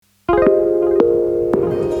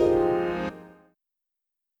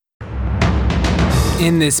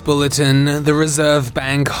In this bulletin, the Reserve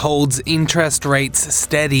Bank holds interest rates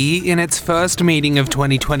steady in its first meeting of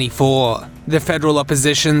 2024. The federal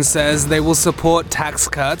opposition says they will support tax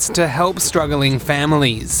cuts to help struggling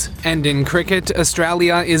families. And in cricket,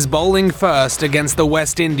 Australia is bowling first against the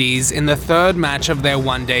West Indies in the third match of their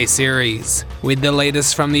one-day series. With the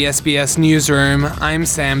latest from the SBS Newsroom, I'm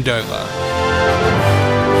Sam Dover.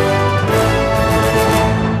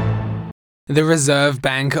 The Reserve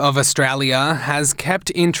Bank of Australia has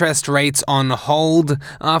kept interest rates on hold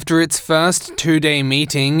after its first two-day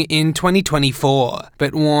meeting in 2024,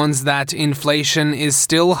 but warns that inflation is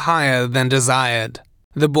still higher than desired.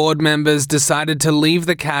 The board members decided to leave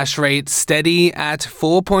the cash rate steady at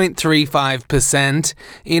 4.35%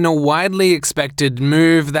 in a widely expected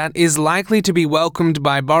move that is likely to be welcomed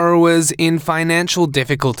by borrowers in financial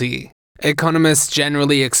difficulty. Economists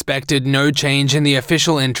generally expected no change in the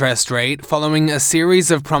official interest rate following a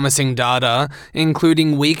series of promising data,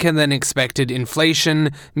 including weaker than expected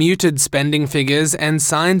inflation, muted spending figures, and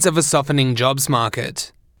signs of a softening jobs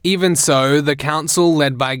market. Even so, the council,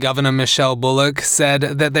 led by Governor Michelle Bullock, said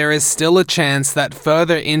that there is still a chance that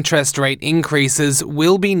further interest rate increases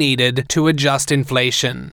will be needed to adjust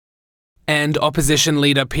inflation. And opposition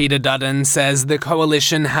leader Peter Dutton says the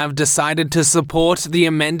coalition have decided to support the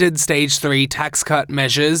amended Stage 3 tax cut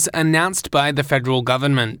measures announced by the federal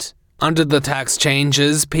government. Under the tax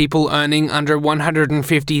changes, people earning under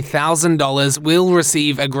 $150,000 will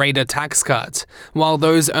receive a greater tax cut, while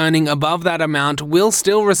those earning above that amount will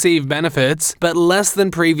still receive benefits, but less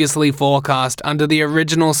than previously forecast under the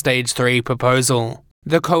original Stage 3 proposal.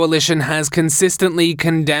 The coalition has consistently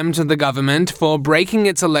condemned the government for breaking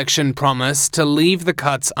its election promise to leave the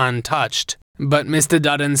cuts untouched. But Mr.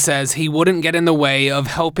 Dutton says he wouldn't get in the way of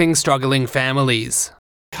helping struggling families.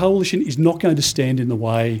 The coalition is not going to stand in the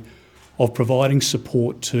way of providing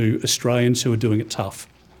support to Australians who are doing it tough.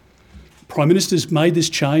 The Prime Minister's made this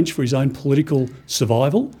change for his own political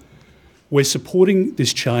survival. We're supporting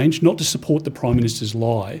this change not to support the Prime Minister's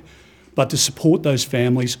lie, but to support those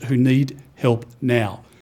families who need help now.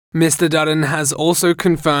 Mr. Dutton has also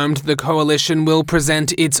confirmed the coalition will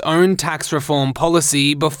present its own tax reform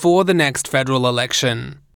policy before the next federal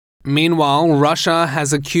election. Meanwhile, Russia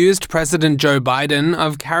has accused President Joe Biden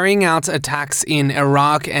of carrying out attacks in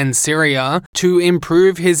Iraq and Syria to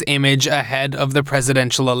improve his image ahead of the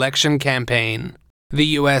presidential election campaign.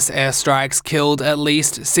 The US airstrikes killed at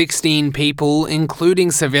least 16 people, including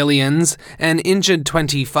civilians, and injured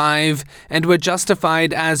 25, and were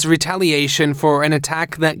justified as retaliation for an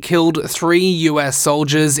attack that killed 3 US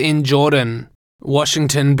soldiers in Jordan.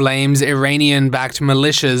 Washington blames Iranian-backed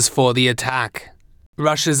militias for the attack.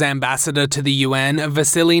 Russia's ambassador to the UN,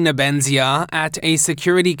 Vasily Nebenzia, at a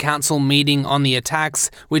Security Council meeting on the attacks,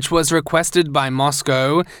 which was requested by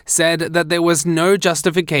Moscow, said that there was no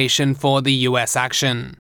justification for the US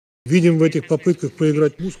action. We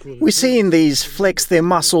see in these flex their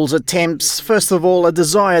muscles attempts, first of all, a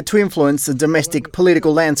desire to influence the domestic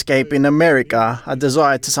political landscape in America, a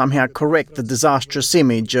desire to somehow correct the disastrous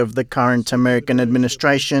image of the current American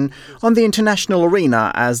administration on the international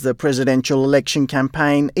arena as the presidential election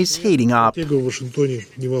campaign is heating up.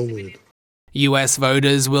 US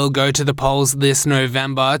voters will go to the polls this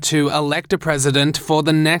November to elect a president for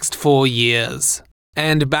the next 4 years.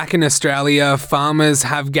 And back in Australia, farmers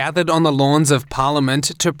have gathered on the lawns of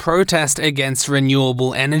Parliament to protest against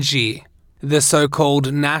renewable energy. The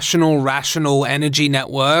so-called National Rational Energy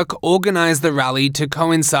Network organised the rally to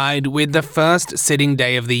coincide with the first sitting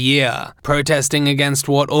day of the year, protesting against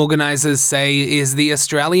what organisers say is the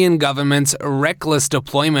Australian government's reckless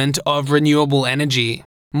deployment of renewable energy.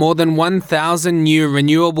 More than 1,000 new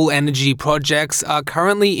renewable energy projects are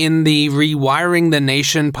currently in the Rewiring the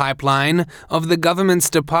Nation pipeline of the government's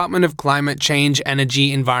Department of Climate Change,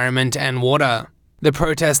 Energy, Environment and Water. The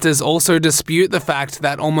protesters also dispute the fact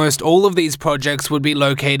that almost all of these projects would be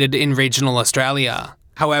located in regional Australia.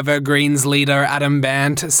 However, Greens leader Adam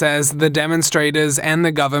Bandt says the demonstrators and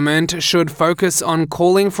the government should focus on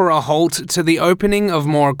calling for a halt to the opening of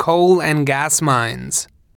more coal and gas mines.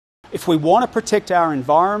 If we want to protect our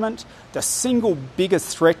environment, the single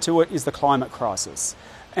biggest threat to it is the climate crisis.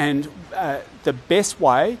 And the best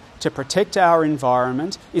way to protect our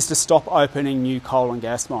environment is to stop opening new coal and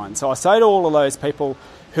gas mines. So I say to all of those people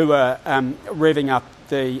who are revving up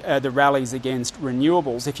the rallies against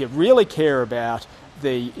renewables, if you really care about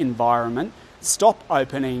the environment, stop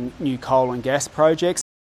opening new coal and gas projects.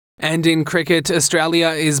 And in cricket, Australia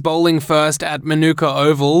is bowling first at Manuka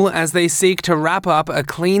Oval as they seek to wrap up a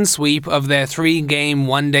clean sweep of their 3-game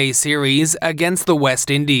one-day series against the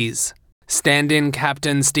West Indies. Stand-in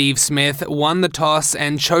captain Steve Smith won the toss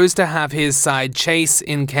and chose to have his side chase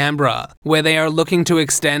in Canberra, where they are looking to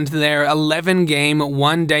extend their 11-game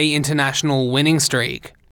one-day international winning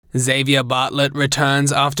streak. Xavier Bartlett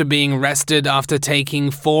returns after being rested after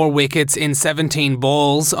taking 4 wickets in 17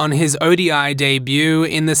 balls on his ODI debut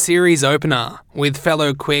in the series opener, with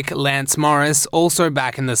fellow quick Lance Morris also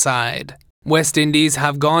back in the side. West Indies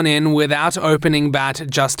have gone in without opening bat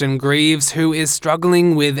Justin Greaves, who is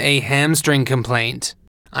struggling with a hamstring complaint.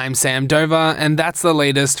 I'm Sam Dover, and that's the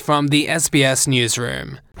latest from the SBS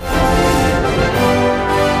Newsroom.